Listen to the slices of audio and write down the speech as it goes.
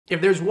If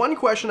there's one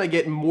question I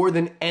get more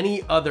than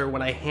any other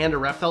when I hand a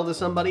reptile to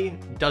somebody,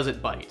 does it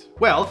bite?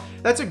 Well,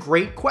 that's a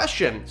great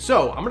question.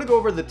 So I'm gonna go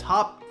over the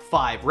top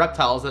 5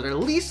 reptiles that are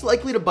least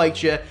likely to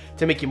bite you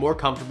to make you more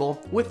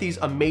comfortable with these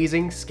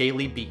amazing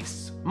scaly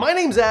beasts. My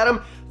name's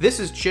Adam, this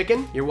is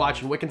Chicken, you're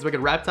watching Wickens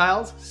Wicked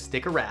Reptiles,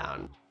 stick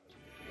around.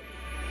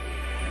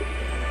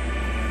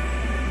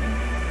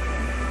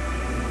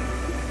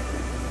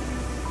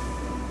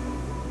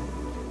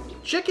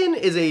 Chicken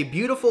is a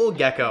beautiful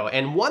gecko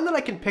and one that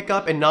I can pick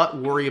up and not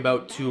worry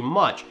about too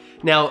much.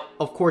 Now,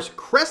 of course,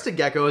 crested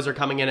geckos are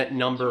coming in at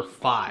number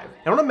 5.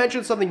 I want to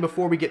mention something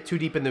before we get too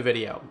deep in the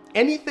video.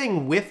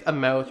 Anything with a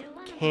mouth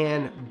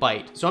can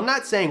bite. So I'm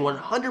not saying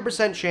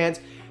 100% chance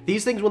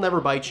these things will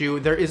never bite you.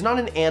 There is not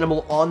an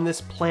animal on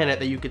this planet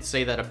that you could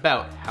say that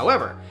about.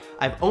 However,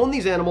 I've owned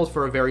these animals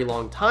for a very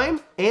long time,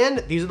 and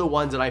these are the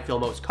ones that I feel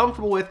most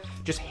comfortable with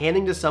just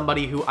handing to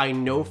somebody who I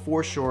know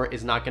for sure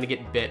is not going to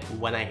get bit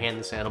when I hand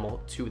this animal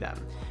to them.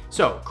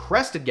 So,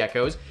 crested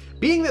geckos,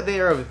 being that they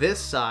are of this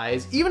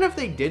size, even if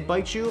they did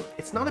bite you,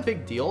 it's not a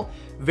big deal.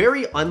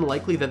 Very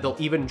unlikely that they'll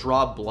even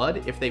draw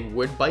blood if they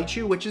would bite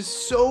you, which is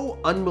so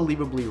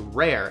unbelievably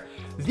rare.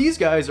 These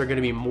guys are going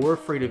to be more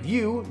afraid of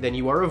you than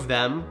you are of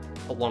them,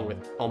 along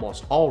with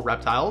almost all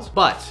reptiles.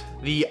 But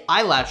the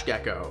eyelash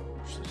gecko,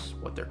 which is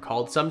what they're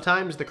called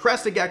sometimes, the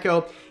crested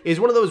gecko is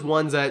one of those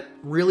ones that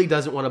really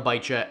doesn't want to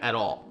bite you at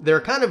all.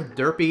 They're kind of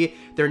derpy.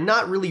 They're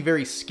not really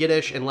very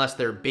skittish unless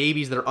they're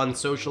babies that are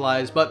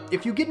unsocialized, but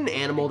if you get an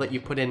animal that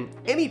you put in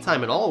any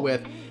time at all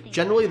with,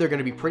 generally they're going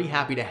to be pretty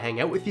happy to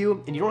hang out with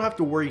you, and you don't have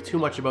to worry too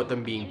much about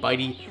them being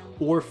bitey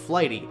or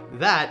flighty.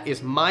 That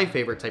is my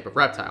favorite type of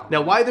reptile.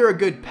 Now, why they're a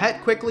good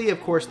pet quickly, of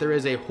course, there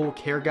is a whole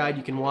care guide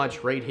you can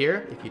watch right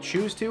here if you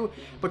choose to,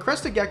 but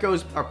crested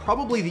geckos are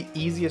probably the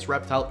easiest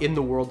reptile in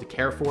the world to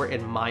care for,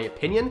 in my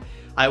opinion.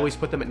 I always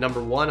put them at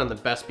number 1 on the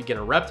best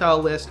beginner reptile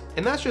list,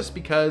 and that's just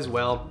because,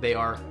 well, they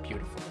are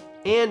beautiful.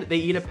 And they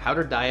eat a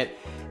powdered diet,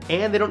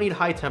 and they don't need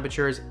high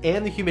temperatures,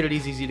 and the humidity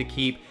is easy to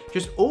keep.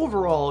 Just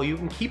overall, you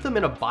can keep them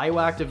in a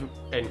bioactive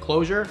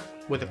enclosure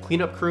with a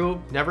cleanup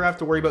crew, never have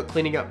to worry about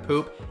cleaning up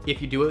poop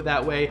if you do it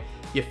that way.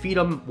 You feed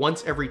them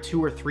once every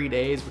 2 or 3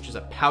 days, which is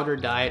a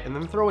powdered diet, and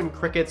then throw in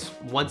crickets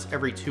once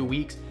every 2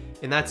 weeks.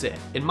 And that's it.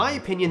 In my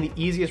opinion, the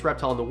easiest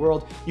reptile in the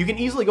world. You can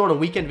easily go on a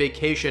weekend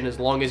vacation as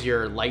long as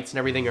your lights and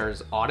everything are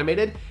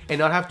automated and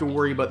not have to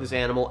worry about this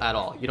animal at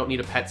all. You don't need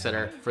a pet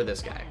sitter for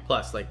this guy.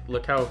 Plus, like,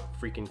 look how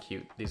freaking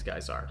cute these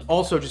guys are.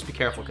 Also, just be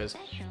careful because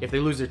if they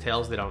lose their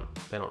tails, they don't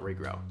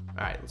regrow. All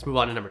right, let's move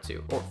on to number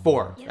 2 or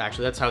 4.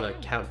 Actually, that's how the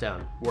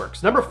countdown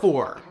works. Number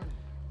 4,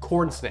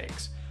 corn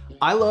snakes.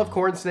 I love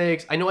corn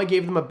snakes. I know I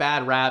gave them a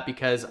bad rap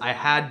because I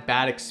had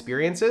bad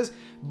experiences,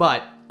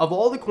 but of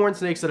all the corn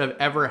snakes that I've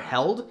ever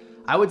held,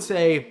 I would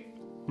say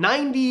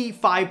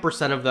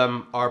 95% of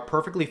them are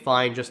perfectly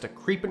fine just to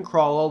creep and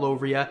crawl all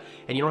over you,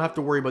 and you don't have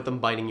to worry about them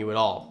biting you at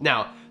all.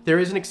 Now, there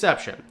is an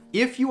exception.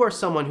 If you are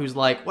someone who's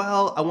like,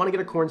 well, I want to get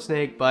a corn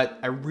snake, but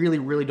I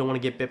really don't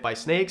want to get bit by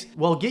snakes,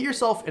 well, get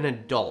yourself an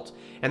adult.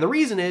 And the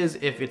reason is,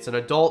 if it's an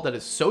adult that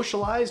is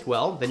socialized,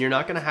 well, then you're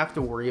not going to have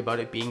to worry about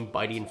it being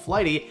bitey and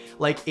flighty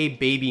like a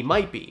baby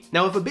might be.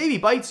 Now, if a baby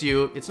bites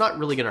you, it's not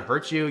really going to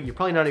hurt you. You're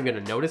probably not even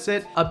going to notice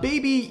it. A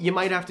baby, you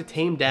might have to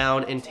tame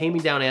down, and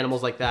taming down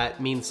animals like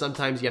that means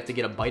sometimes you have to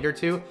get a bite or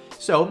two.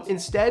 So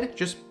instead,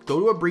 just go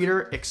to a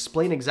breeder,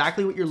 explain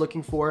exactly what you're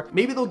looking for.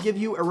 Maybe they'll give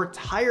you a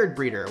retired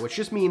breeder, which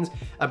just means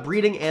a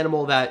breeding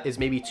animal that is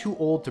maybe too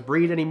old to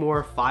breed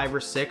anymore, 5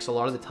 or 6. A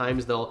lot of the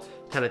times they'll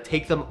kind of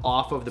take them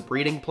off of the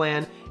breeding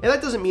plan. And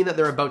that doesn't mean that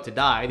they're about to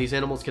die. These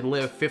animals can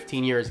live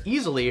 15 years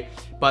easily,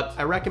 but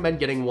I recommend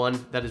getting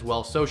one that is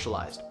well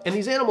socialized. And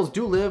these animals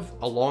do live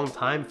a long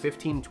time,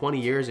 15, 20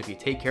 years if you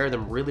take care of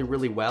them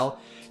really well.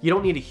 You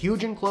don't need a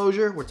huge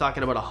enclosure. We're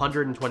talking about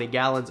 120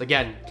 gallons.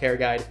 Again, care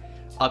guide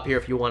up here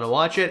if you want to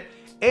watch it.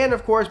 And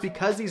of course,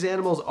 because these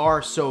animals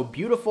are so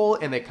beautiful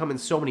and they come in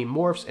so many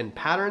morphs and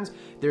patterns,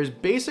 there's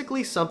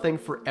basically something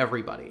for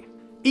everybody.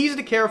 Easy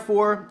to care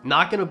for,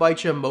 not gonna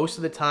bite you most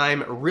of the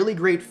time, really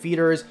great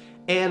feeders,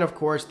 and of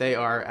course, they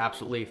are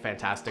absolutely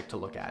fantastic to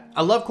look at.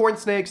 I love corn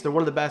snakes. They're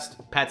one of the best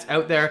pets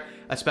out there,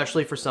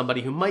 especially for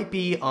somebody who might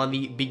be on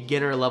the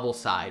beginner level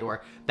side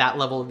or that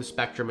level of the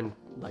spectrum and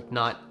like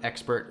not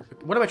expert.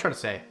 What am I trying to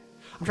say?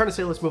 I'm trying to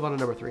say let's move on to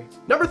number 3.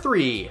 Number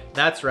 3,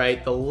 that's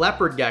right, the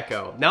leopard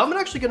gecko. Now I'm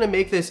actually gonna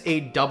make this a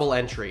double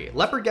entry,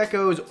 leopard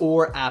geckos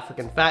or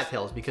African fat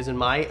tails, because in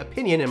my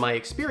opinion, in my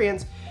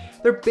experience,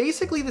 they're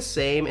basically the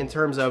same in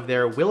terms of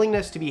their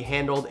willingness to be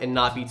handled and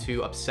not be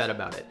too upset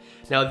about it.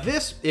 Now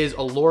this is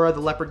Allura, the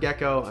leopard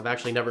gecko. I've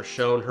actually never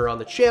shown her on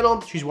the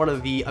channel. She's one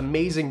of the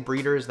amazing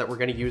breeders that we're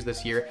gonna use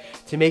this year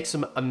to make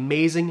some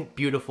amazing,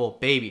 beautiful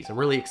babies. I'm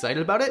really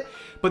excited about it.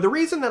 But the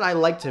reason that I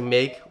like to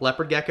make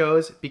leopard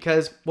geckos,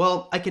 because,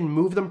 well, I can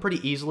move them pretty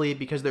easily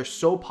because they're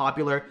so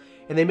popular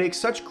and they make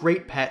such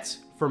great pets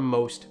for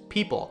most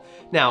people.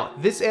 Now,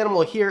 this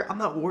animal here, I'm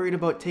not worried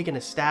about taking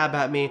a stab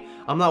at me.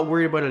 I'm not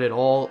worried about it at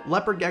all.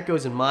 Leopard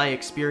geckos, in my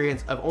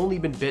experience, I've only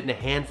been bitten a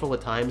handful of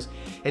times,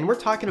 and we're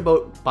talking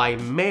about by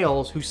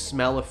males who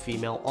smell a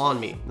female on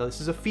me. Now, this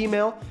is a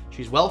female.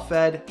 She's well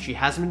fed. She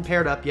hasn't been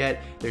paired up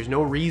yet. There's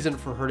no reason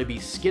for her to be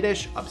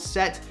skittish,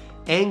 upset,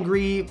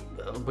 angry,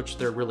 which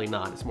they're really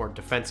not. It's more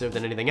defensive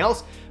than anything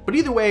else. But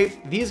either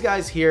way, these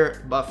guys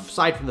here,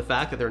 aside from the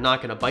fact that they're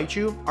not gonna bite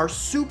you, are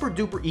super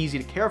duper easy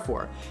to care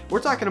for. We're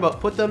talking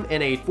about put them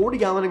in a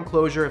 40-gallon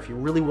enclosure if you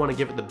really wanna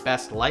give it the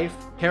best life.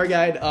 Care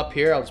guide up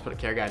here, I'll just put a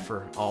care guide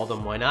for all of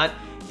them, why not?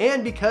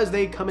 And because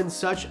they come in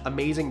such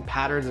amazing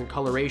patterns and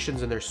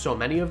colorations, and there's so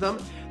many of them,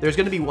 there's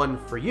gonna be one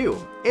for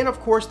you. And of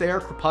course, they are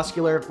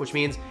crepuscular, which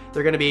means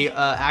they're gonna be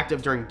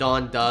active during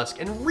dawn, dusk,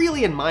 and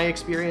really, in my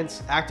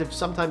experience, active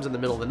sometimes in the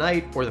middle of the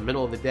night or the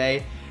middle of the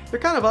day. They're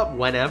kind of up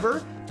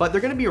whenever, but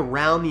they're gonna be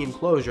around the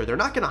enclosure. They're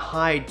not gonna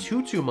hide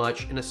too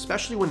much, and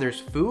especially when there's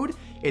food,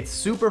 it's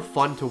super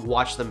fun to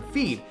watch them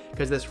feed,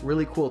 because this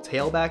really cool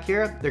tail back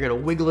here, they're gonna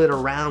wiggle it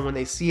around when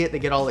they see it, they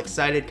get all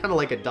excited, kind of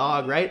like a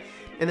dog, right?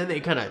 And then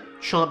they kind of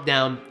chomp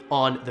down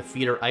on the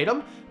feeder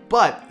item.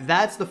 But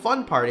that's the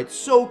fun part. It's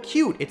so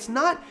cute. It's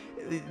not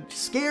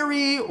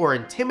scary or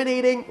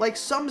intimidating. Like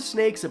some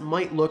snakes, it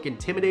might look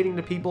intimidating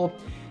to people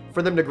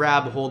for them to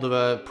grab a hold of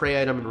a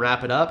prey item and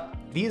wrap it up.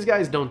 These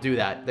guys don't do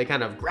that. They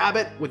kind of grab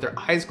it with their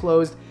eyes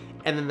closed,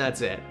 and then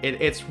that's it.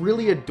 It's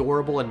really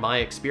adorable in my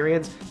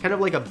experience. Kind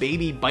of like a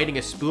baby biting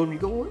a spoon. You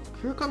go,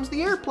 here comes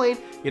the airplane.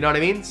 You know what I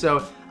mean?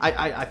 So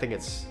I think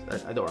it's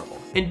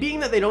adorable. And being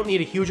that they don't need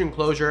a huge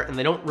enclosure and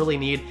they don't really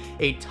need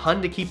a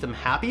ton to keep them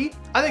happy,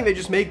 I think they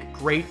just make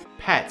great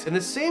pets. And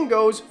the same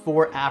goes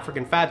for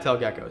African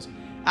fat-tailed geckos.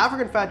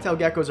 African fat-tailed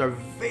geckos are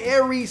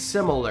very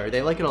similar.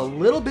 They like it a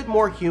little bit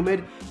more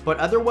humid, but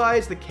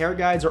otherwise the care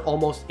guides are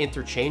almost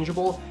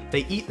interchangeable.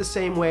 They eat the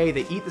same way,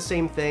 they eat the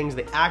same things,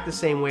 they act the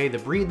same way, they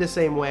breed the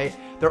same way.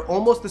 They're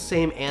almost the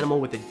same animal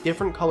with a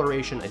different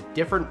coloration, a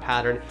different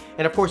pattern.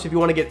 And of course, if you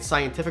want to get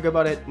scientific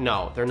about it,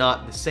 no, they're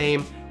not the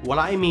same. What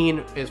I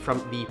mean is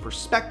from the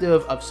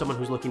perspective of someone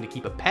who's looking to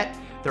keep a pet,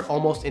 they're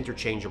almost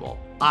interchangeable.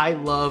 I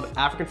love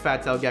African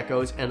fat-tailed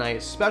geckos, and I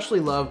especially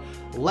love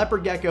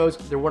leopard geckos.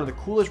 They're one of the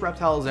coolest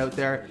reptiles out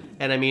there.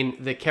 And I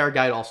mean, the care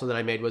guide also that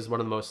I made was one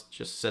of the most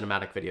just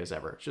cinematic videos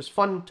ever. It's just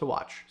fun to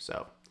watch,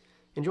 so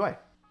enjoy.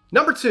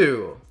 Number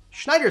 2,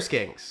 Schneider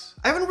skinks.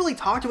 I haven't really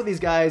talked about these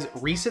guys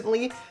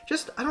recently,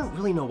 I don't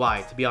really know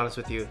why, to be honest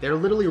with you. They're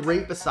literally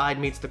right beside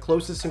me. It's the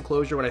closest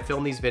enclosure when I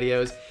film these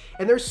videos,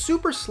 and they're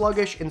super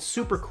sluggish and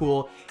super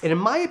cool, and in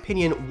my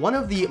opinion, one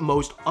of the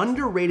most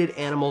underrated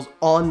animals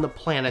on the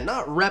planet.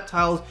 Not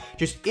reptiles,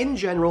 just in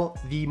general,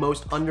 the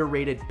most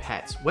underrated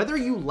pets. Whether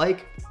you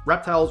like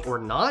reptiles or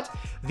not,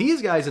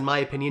 these guys, in my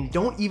opinion,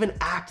 don't even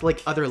act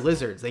like other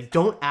lizards. They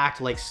don't act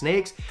like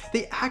snakes.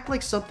 They act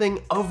like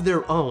something of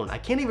their own. I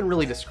can't even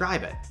really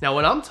describe it. Now,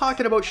 when I'm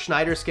talking about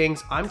Schneider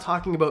skinks, I'm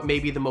talking about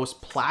maybe the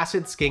most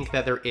placid skink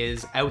that there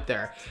is out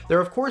there. They're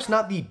of course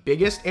not the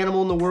biggest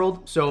animal in the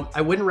world, so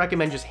I wouldn't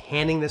recommend just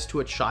handing this to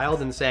a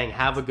child and saying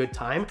have a good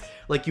time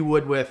like you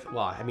would with,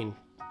 well, I mean,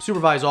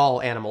 supervise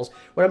all animals.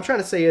 What I'm trying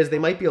to say is they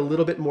might be a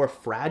little bit more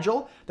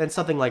fragile than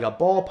something like a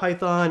ball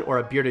python or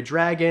a bearded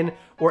dragon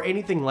or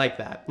anything like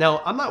that.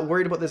 Now, I'm not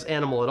worried about this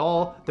animal at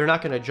all. They're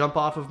not gonna jump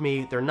off of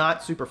me. They're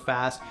not super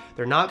fast.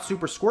 They're not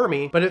super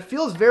squirmy, but it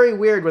feels very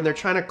weird when they're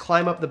trying to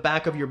climb up the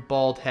back of your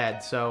bald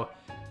head. So,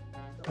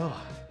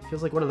 oh, it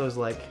feels like one of those,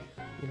 like,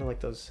 you know,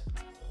 like those,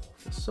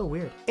 it's so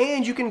weird.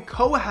 And you can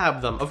cohab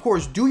them. Of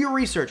course, do your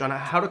research on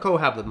how to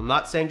cohab them. I'm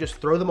not saying just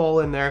throw them all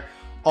in there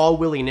all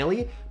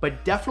willy-nilly,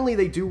 but definitely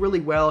they do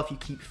really well if you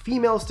keep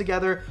females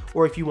together,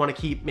 or if you want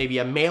to keep maybe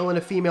a male and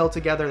a female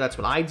together. That's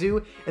what I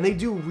do, and they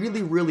do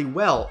really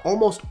well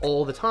almost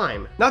all the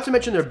time. Not to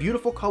mention their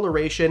beautiful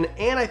coloration,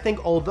 and I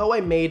think although I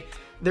made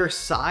their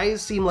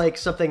size seem like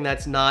something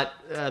that's not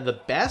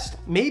the best,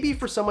 maybe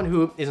for someone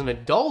who is an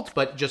adult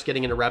but just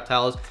getting into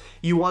reptiles,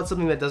 you want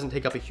something that doesn't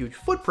take up a huge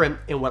footprint,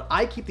 and what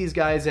I keep these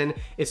guys in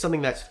is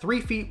something that's 3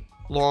 feet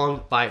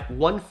long by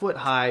 1 foot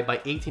high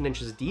by 18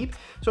 inches deep.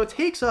 So it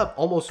takes up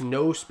almost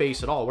no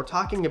space at all. We're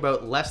talking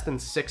about less than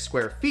 6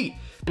 square feet.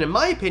 And in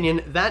my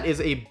opinion, that is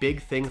a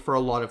big thing for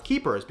a lot of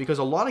keepers, because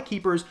a lot of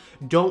keepers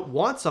don't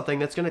want something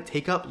that's gonna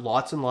take up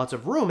lots and lots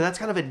of room. And that's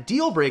kind of a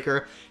deal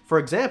breaker. For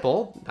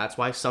example, that's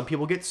why some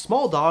people get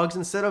small dogs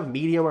instead of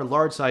medium or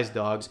large sized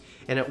dogs.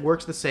 And it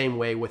works the same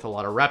way with a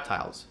lot of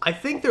reptiles. I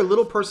think their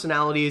little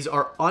personalities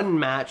are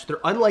unmatched.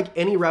 They're unlike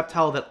any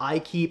reptile that I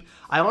keep.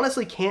 I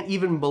honestly can't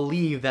even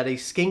believe that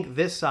a skink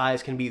this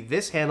size can be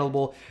this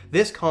handleable,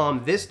 this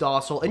calm, this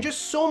docile, and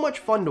just so much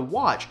fun to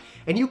watch.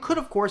 And you could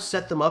of course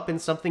set them up in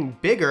something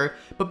bigger,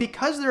 but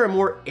because they're a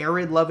more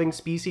arid loving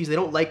species, they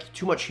don't like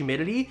too much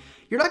humidity,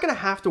 you're not gonna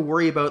have to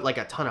worry about like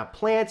a ton of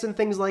plants and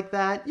things like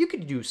that. You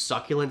could do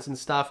succulents and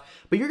stuff,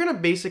 but you're gonna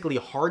basically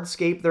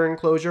hardscape their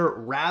enclosure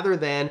rather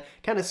than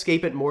kind of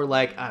scape it more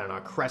like, I don't know,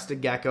 a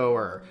crested gecko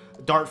or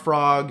dart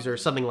frogs or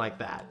something like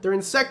that. They're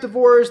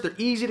insectivores, they're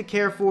easy to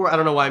care for. I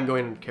don't know why I'm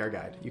going into care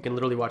guide. You can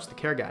literally watch the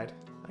care guide.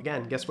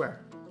 Again, guess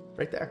where?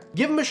 right there.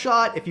 Give them a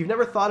shot. If you've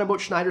never thought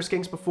about Schneider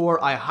skinks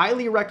before, I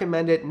highly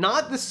recommend it.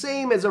 Not the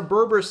same as a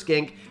Berber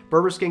skink.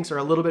 Berber skinks are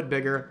a little bit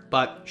bigger,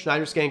 but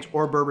Schneider skinks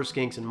or Berber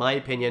skinks, in my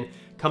opinion,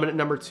 come in at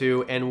number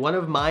 2, and one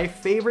of my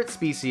favorite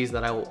species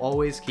that I will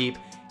always keep,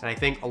 and I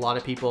think a lot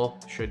of people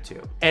should too.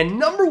 And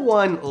number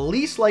 1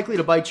 least likely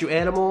to bite you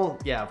animal,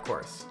 yeah, of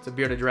course, it's a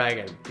bearded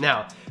dragon.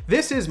 Now,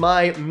 this is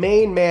my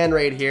main man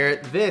right here.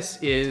 This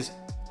is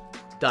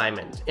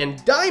Diamond.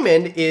 And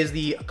Diamond is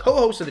the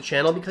co-host of the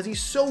channel because he's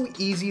so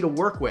easy to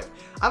work with.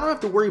 I don't have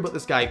to worry about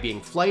this guy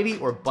being flighty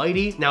or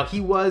bitey. Now,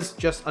 he was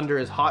just under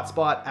his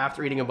hotspot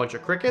after eating a bunch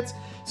of crickets,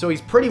 so he's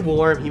pretty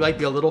warm. He might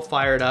be a little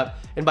fired up,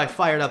 and by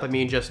fired up I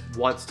mean just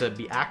wants to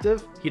be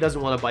active. He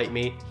doesn't want to bite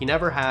me. He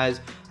never has.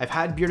 I've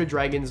had bearded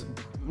dragons,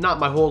 not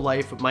my whole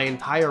life, but my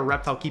entire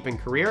reptile keeping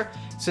career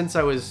since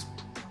I was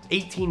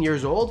 18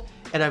 years old,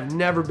 and I've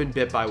never been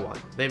bit by one.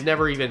 They've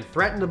never even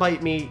threatened to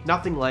bite me,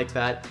 nothing like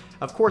that.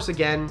 Of course,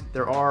 again,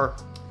 there are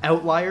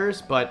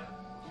outliers, but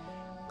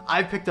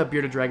I've picked up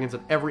bearded dragons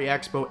at every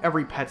expo,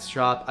 every pet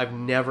shop. I've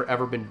never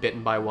ever been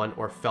bitten by one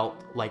or felt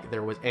like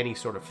there was any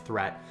sort of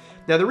threat.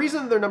 Now, the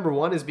reason they're number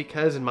 1 is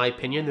because, in my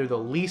opinion, they're the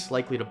least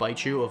likely to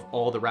bite you of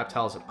all the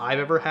reptiles that I've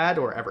ever had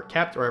or ever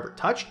kept or ever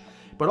touched,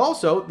 but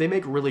also they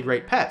make really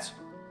great pets.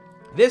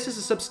 This is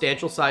a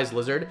substantial sized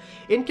lizard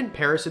in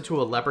comparison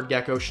to a leopard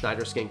gecko,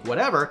 Schneider skink,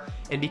 whatever,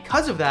 and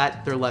because of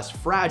that, they're less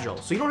fragile.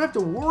 So you don't have to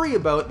worry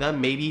about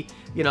them maybe,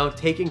 you know,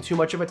 taking too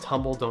much of a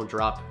tumble. Don't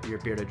drop your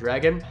bearded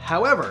dragon.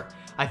 However,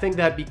 I think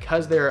that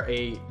because they're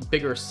a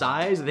bigger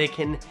size, they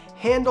can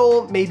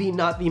handle maybe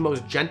not the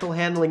most gentle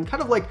handling,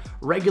 kind of like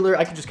regular.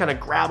 I can just kind of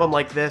grab them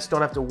like this,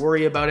 don't have to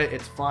worry about it,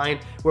 it's fine.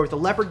 Where with a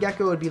leopard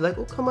gecko, it'd be like,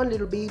 oh, come on,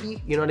 little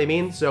baby, you know what I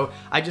mean? So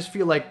I just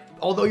feel like,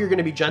 although you're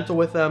gonna be gentle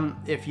with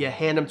them, if you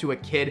hand them to a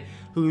kid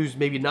who's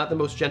maybe not the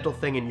most gentle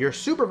thing and you're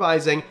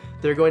supervising,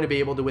 they're going to be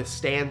able to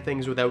withstand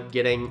things without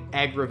getting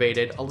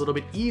aggravated a little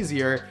bit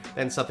easier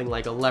than something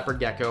like a leopard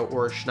gecko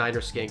or a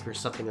Schneider skink or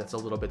something that's a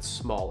little bit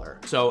smaller.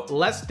 So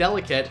less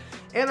delicate,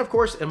 and of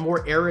course, a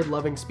more arid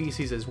loving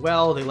species as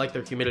well. They like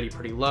their humidity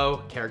pretty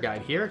low. Care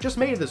guide here. Just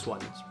made this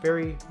one. It's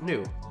very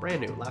new,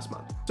 brand new, last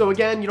month. So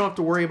again, you don't have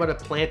to worry about a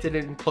planted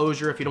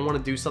enclosure if you don't want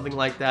to do something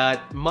like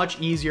that. Much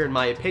easier in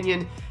my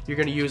opinion. You're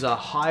going to use a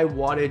high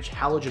wattage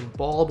halogen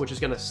bulb, which is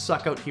going to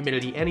suck out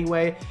humidity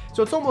anyway.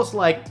 So it's almost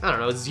like, I don't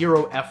know,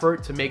 0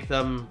 effort to make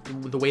them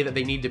the way that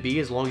they need to be,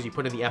 as long as you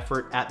put in the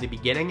effort at the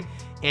beginning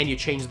and you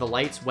change the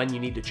lights when you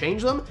need to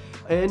change them.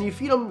 And you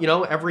feed them, you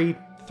know, every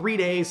 3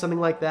 days, something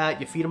like that.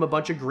 You feed them a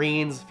bunch of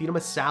greens, feed them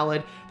a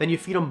salad, then you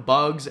feed them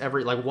bugs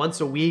every, like once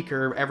a week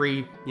or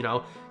every, you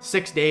know,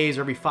 6 days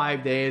or every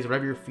 5 days,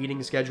 whatever your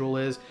feeding schedule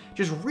is.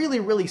 Just really,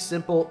 really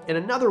simple. And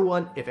another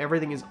one, if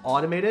everything is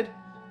automated,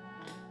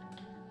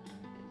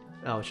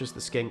 oh, it's just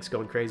the skinks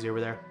going crazy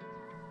over there.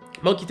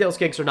 Monkey tail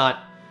skinks are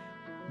not,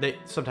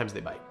 sometimes they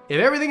bite. If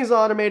everything is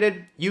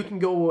automated, you can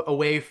go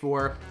away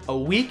for a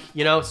week,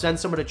 you know, send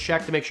someone to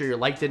check to make sure your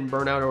light didn't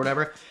burn out or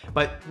whatever,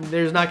 but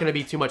there's not gonna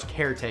be too much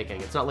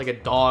caretaking. It's not like a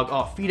dog,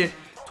 oh, feed it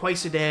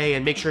twice a day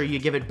and make sure you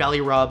give it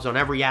belly rubs on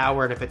every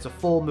hour, and if it's a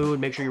full moon,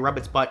 make sure you rub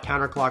its butt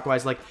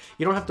counterclockwise. Like,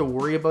 you don't have to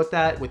worry about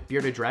that with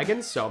bearded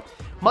dragons. So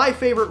my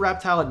favorite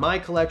reptile in my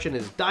collection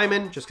is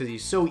Diamond, just because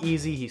he's so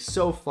easy, he's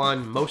so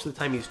fun, most of the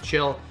time he's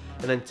chill,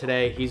 and then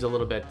today he's a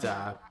little bit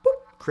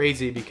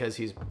crazy because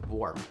he's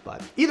warm.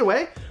 But either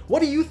way, what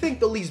do you think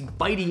the least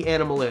bitey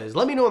animal is?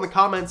 Let me know in the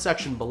comments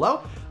section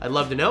below. I'd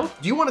love to know.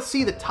 Do you want to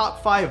see the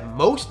top 5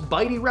 most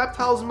bitey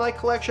reptiles in my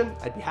collection?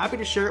 I'd be happy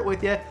to share it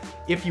with you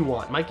if you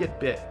want. Might get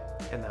bit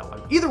in that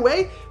one. Either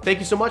way, thank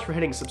you so much for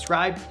hitting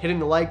subscribe, hitting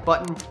the like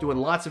button, doing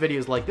lots of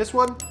videos like this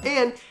one,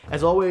 and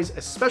as always,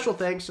 a special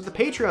thanks to the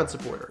Patreon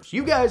supporters.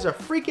 You guys are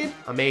freaking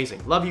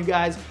amazing. Love you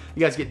guys.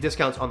 You guys get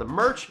discounts on the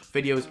merch,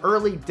 videos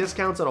early,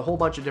 discounts on a whole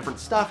bunch of different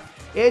stuff,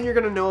 and you're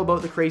gonna know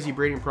about the crazy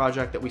breeding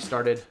project that we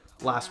started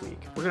last week.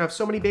 We're gonna have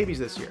so many babies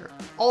this year.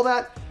 All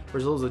that for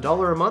as little as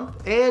 $1 a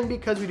month, and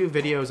because we do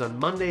videos on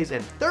Mondays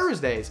and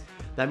Thursdays,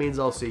 that means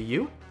I'll see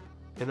you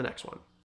in the next one.